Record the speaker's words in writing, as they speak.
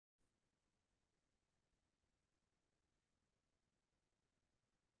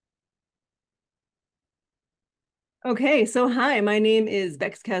Okay, so hi, my name is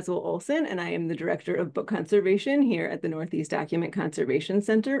Bex Caswell Olson, and I am the Director of Book Conservation here at the Northeast Document Conservation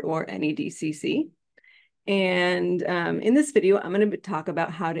Center, or NEDCC. And in this video, I'm going to talk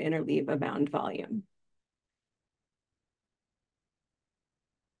about how to interleave a bound volume.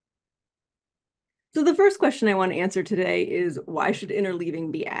 So the first question I want to answer today is, why should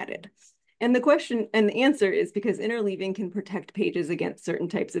interleaving be added? And the answer is because interleaving can protect pages against certain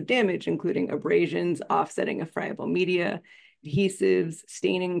types of damage, including abrasions, offsetting of friable media, adhesives,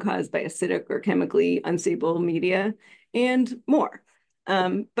 staining caused by acidic or chemically unstable media, and more.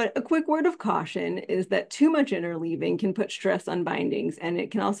 But a quick word of caution is that too much interleaving can put stress on bindings, and it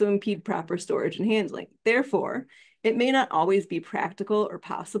can also impede proper storage and handling. Therefore, it may not always be practical or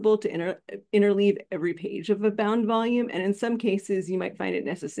possible to interleave every page of a bound volume, and in some cases, you might find it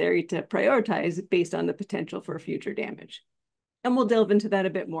necessary to prioritize based on the potential for future damage. And we'll delve into that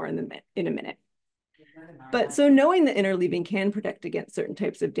a bit more in a minute. But so knowing that interleaving can protect against certain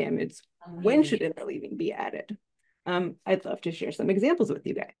types of damage, when should interleaving be added? I'd love to share some examples with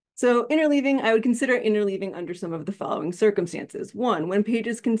you guys. So interleaving, I would consider interleaving under some of the following circumstances. One, when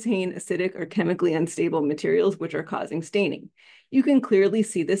pages contain acidic or chemically unstable materials which are causing staining. You can clearly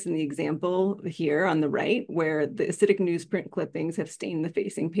see this in the example here on the right, where the acidic newsprint clippings have stained the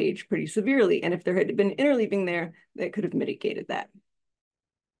facing page pretty severely. And if there had been interleaving there, that could have mitigated that.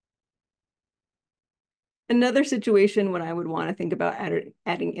 Another situation when I would want to think about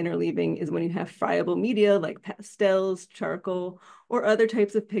adding interleaving is when you have friable media like pastels, charcoal, or other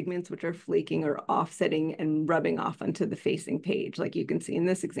types of pigments which are flaking or offsetting and rubbing off onto the facing page, like you can see in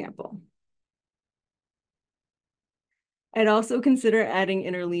this example. I'd also consider adding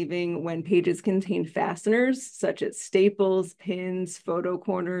interleaving when pages contain fasteners, such as staples, pins, photo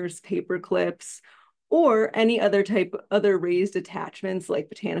corners, paper clips, or any other raised attachments like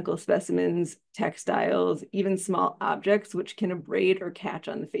botanical specimens, textiles, even small objects which can abrade or catch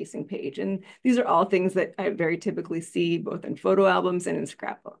on the facing page. And these are all things that I very typically see both in photo albums and in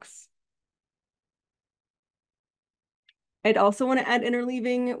scrapbooks. I'd also want to add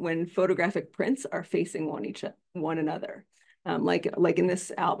interleaving when photographic prints are facing one another, like in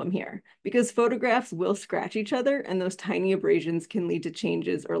this album here, because photographs will scratch each other, and those tiny abrasions can lead to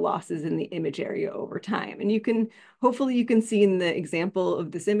changes or losses in the image area over time. And hopefully you can see in the example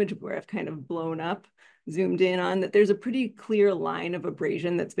of this image where I've kind of blown up, zoomed in on, that there's a pretty clear line of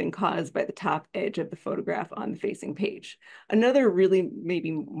abrasion that's been caused by the top edge of the photograph on the facing page. Another really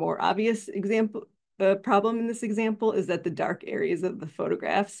maybe more obvious example The problem in this example is that the dark areas of the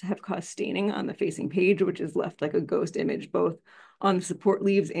photographs have caused staining on the facing page, which is left like a ghost image, both on the support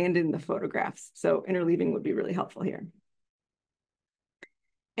leaves and in the photographs. So interleaving would be really helpful here.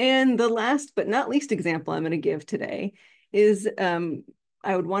 And the last but not least example I'm going to give today is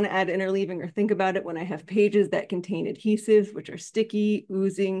I would want to add interleaving or think about it when I have pages that contain adhesives, which are sticky,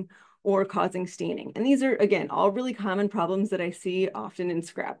 oozing, or causing staining. And these are, again, all really common problems that I see often in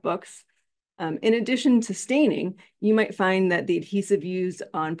scrapbooks. In addition to staining, you might find that the adhesive used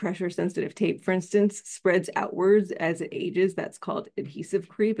on pressure-sensitive tape, for instance, spreads outwards as it ages. That's called adhesive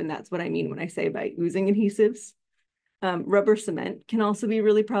creep, and that's what I mean when I say by oozing adhesives. Rubber cement can also be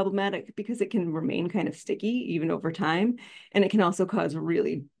really problematic because it can remain kind of sticky even over time, and it can also cause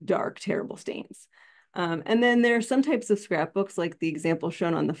really dark, terrible stains. And then there are some types of scrapbooks, like the example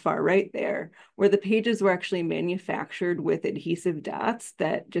shown on the far right there, where the pages were actually manufactured with adhesive dots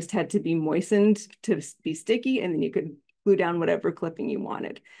that just had to be moistened to be sticky, and then you could glue down whatever clipping you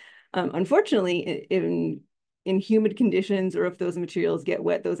wanted. Unfortunately, in humid conditions, or if those materials get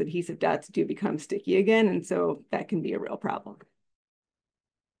wet, those adhesive dots do become sticky again, and so that can be a real problem.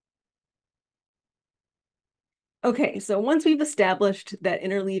 Okay, so once we've established that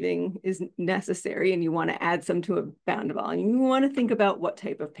interleaving is necessary and you want to add some to a bound volume, you want to think about what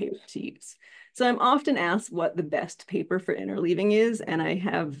type of paper to use. So I'm often asked what the best paper for interleaving is, and I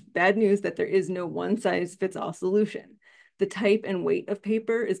have bad news that there is no one-size-fits-all solution. The type and weight of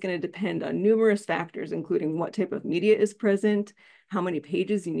paper is going to depend on numerous factors, including what type of media is present, how many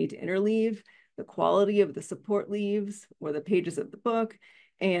pages you need to interleave, the quality of the support leaves or the pages of the book,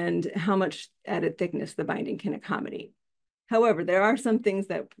 and how much added thickness the binding can accommodate. However, there are some things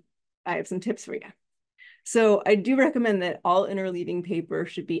that I have some tips for you. So I do recommend that all interleaving paper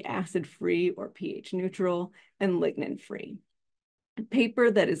should be acid-free or pH neutral and lignin-free. Paper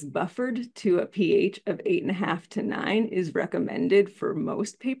that is buffered to a pH of 8.5 to 9 is recommended for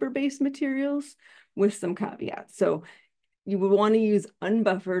most paper-based materials, with some caveats. So you would want to use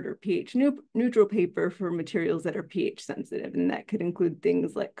unbuffered or pH neutral paper for materials that are pH sensitive, and that could include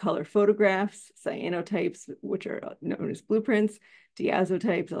things like color photographs, cyanotypes, which are known as blueprints,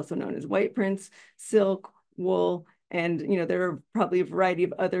 diazotypes, also known as white prints, silk, wool, and there are probably a variety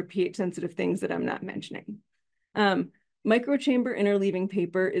of other pH sensitive things that I'm not mentioning. Microchamber interleaving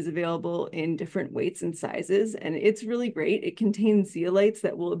paper is available in different weights and sizes, and it's really great. It contains zeolites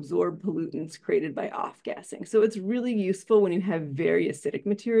that will absorb pollutants created by off-gassing. So it's really useful when you have very acidic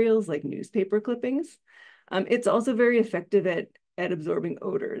materials like newspaper clippings. It's also very effective at absorbing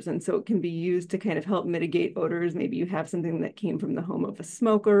odors, and so it can be used to kind of help mitigate odors. Maybe you have something that came from the home of a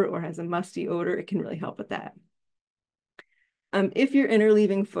smoker or has a musty odor, it can really help with that. If you're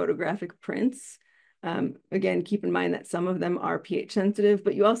interleaving photographic prints, again, keep in mind that some of them are pH sensitive,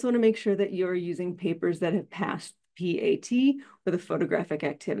 but you also want to make sure that you're using papers that have passed PAT or the photographic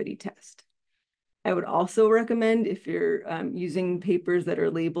activity test. I would also recommend, if you're using papers that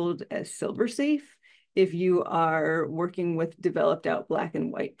are labeled as silver safe, if you are working with developed out black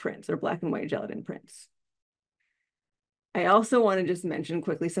and white prints or black and white gelatin prints. I also want to just mention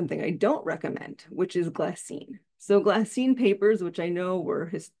quickly something I don't recommend, which is glassine. So glassine papers, which I know were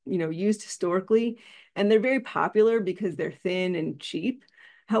used historically, and they're very popular because they're thin and cheap.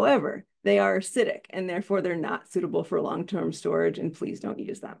 However, they are acidic, and therefore they're not suitable for long-term storage, and please don't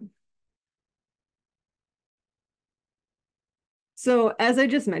use them. So as I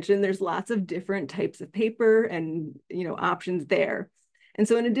just mentioned, there's lots of different types of paper and options there. And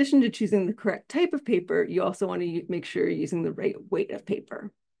so in addition to choosing the correct type of paper, you also want to make sure you're using the right weight of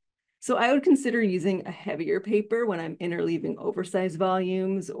paper. So I would consider using a heavier paper when I'm interleaving oversized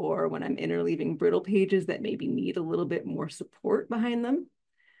volumes or when I'm interleaving brittle pages that maybe need a little bit more support behind them.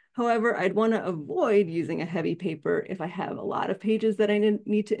 However, I'd want to avoid using a heavy paper if I have a lot of pages that I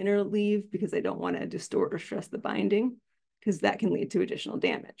need to interleave because I don't want to distort or stress the binding, because that can lead to additional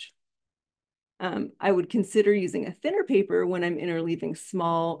damage. I would consider using a thinner paper when I'm interleaving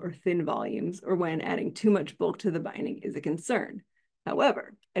small or thin volumes or when adding too much bulk to the binding is a concern.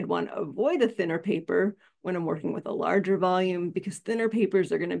 However, I'd want to avoid a thinner paper when I'm working with a larger volume because thinner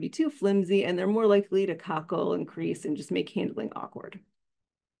papers are going to be too flimsy and they're more likely to cockle and crease and just make handling awkward.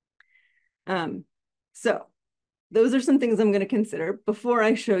 So those are some things I'm going to consider. Before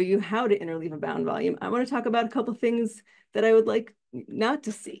I show you how to interleave a bound volume, I want to talk about a couple things that I would like not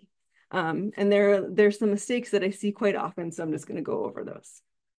to see. And there's some mistakes that I see quite often, so I'm just going to go over those.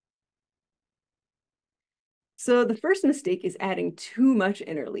 So the first mistake is adding too much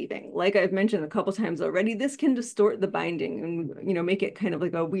interleaving. Like I've mentioned a couple times already, this can distort the binding and make it kind of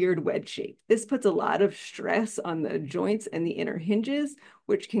like a weird wedge shape. This puts a lot of stress on the joints and the inner hinges,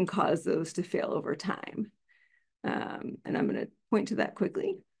 which can cause those to fail over time. And I'm going to point to that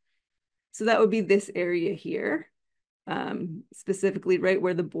quickly. So that would be this area here, specifically right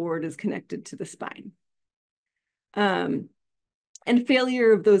where the board is connected to the spine. And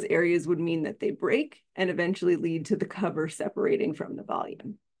failure of those areas would mean that they break and eventually lead to the cover separating from the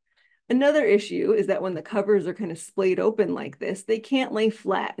volume. Another issue is that when the covers are kind of splayed open like this, they can't lay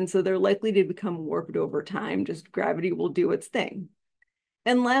flat, and so they're likely to become warped over time. Just gravity will do its thing.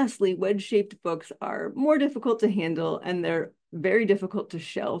 And lastly, wedge-shaped books are more difficult to handle and they're very difficult to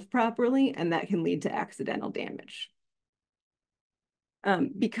shelve properly, and that can lead to accidental damage.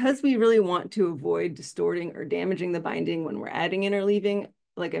 Because we really want to avoid distorting or damaging the binding when we're adding interleaving,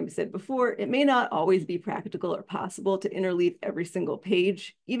 like I said before, it may not always be practical or possible to interleave every single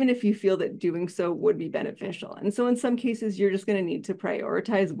page, even if you feel that doing so would be beneficial. And so in some cases, you're just going to need to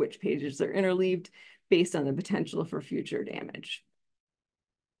prioritize which pages are interleaved based on the potential for future damage.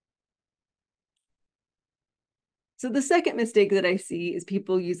 So the second mistake that I see is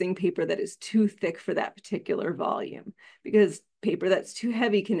people using paper that is too thick for that particular volume, because paper that's too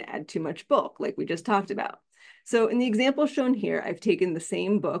heavy can add too much bulk, like we just talked about. So in the example shown here, I've taken the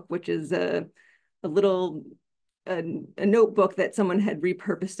same book, which is a notebook that someone had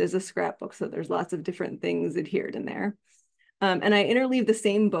repurposed as a scrapbook. So there's lots of different things adhered in there. And I interleave the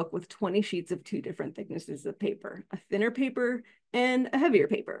same book with 20 sheets of two different thicknesses of paper, a thinner paper and a heavier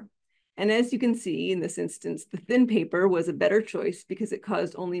paper. And as you can see in this instance, the thin paper was a better choice because it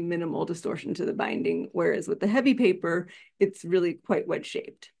caused only minimal distortion to the binding, whereas with the heavy paper, it's really quite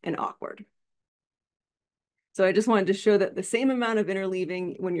wedge-shaped and awkward. So I just wanted to show that the same amount of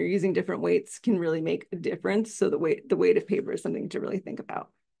interleaving when you're using different weights can really make a difference. So the weight of paper is something to really think about.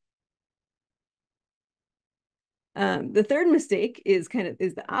 The third mistake is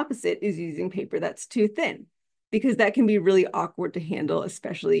the opposite, is using paper that's too thin, because that can be really awkward to handle,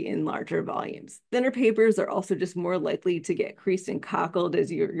 especially in larger volumes. Thinner papers are also just more likely to get creased and cockled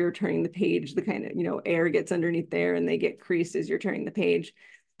as you're turning the page. The kind of, air gets underneath there and they get creased as you're turning the page.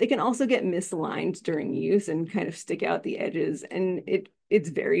 They can also get misaligned during use and kind of stick out the edges, and it's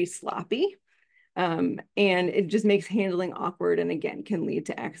very sloppy. And it just makes handling awkward and again can lead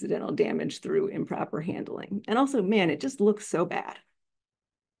to accidental damage through improper handling. And also, man, it just looks so bad.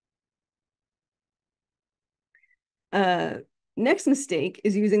 Uh, Next mistake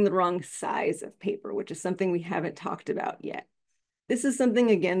is using the wrong size of paper, which is something we haven't talked about yet. This is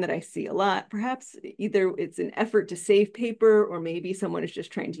something, again, that I see a lot. Perhaps either it's an effort to save paper or maybe someone is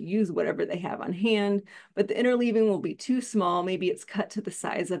just trying to use whatever they have on hand, but the interleaving will be too small. Maybe it's cut to the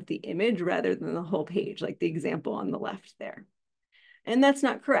size of the image rather than the whole page, like the example on the left there. And that's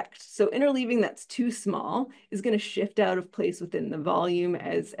not correct. So interleaving that's too small is going to shift out of place within the volume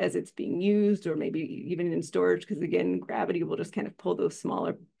as it's being used, or maybe even in storage, because again, gravity will just kind of pull those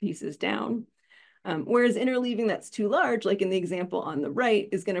smaller pieces down. Whereas interleaving that's too large, like in the example on the right,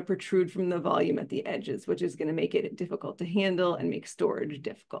 is going to protrude from the volume at the edges, which is going to make it difficult to handle and make storage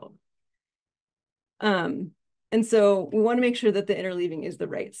difficult. And so we want to make sure that the interleaving is the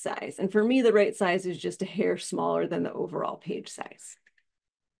right size. And for me, the right size is just a hair smaller than the overall page size.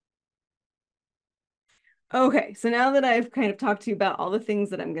 Okay, so now that I've kind of talked to you about all the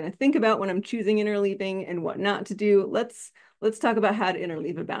things that I'm going to think about when I'm choosing interleaving and what not to do, let's talk about how to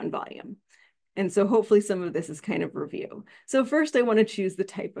interleave a bound volume. And so hopefully some of this is kind of review. So first I want to choose the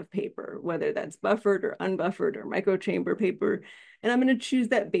type of paper, whether that's buffered or unbuffered or microchamber paper. And I'm going to choose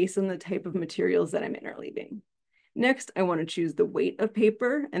that based on the type of materials that I'm interleaving. Next, I want to choose the weight of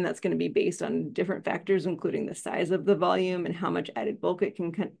paper, and that's going to be based on different factors, including the size of the volume and how much added bulk it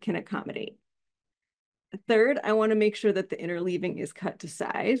can accommodate. Third, I want to make sure that the interleaving is cut to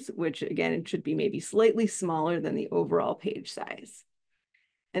size, which again, it should be maybe slightly smaller than the overall page size.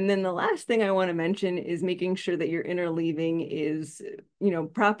 And then the last thing I want to mention is making sure that your interleaving is,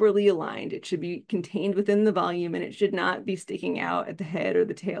 properly aligned. It should be contained within the volume and it should not be sticking out at the head or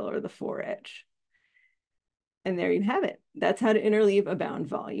the tail or the foredge. And there you have it. That's how to interleave a bound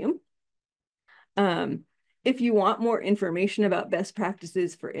volume. If you want more information about best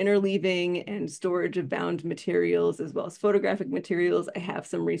practices for interleaving and storage of bound materials, as well as photographic materials, I have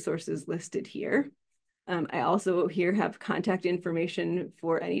some resources listed here. I also here have contact information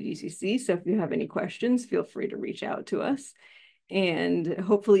for NEDCC, so if you have any questions, feel free to reach out to us. And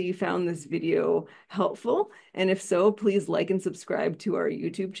hopefully you found this video helpful. And if so, please like and subscribe to our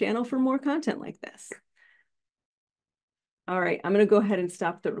YouTube channel for more content like this. All right, I'm going to go ahead and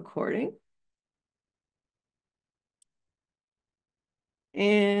stop the recording.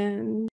 And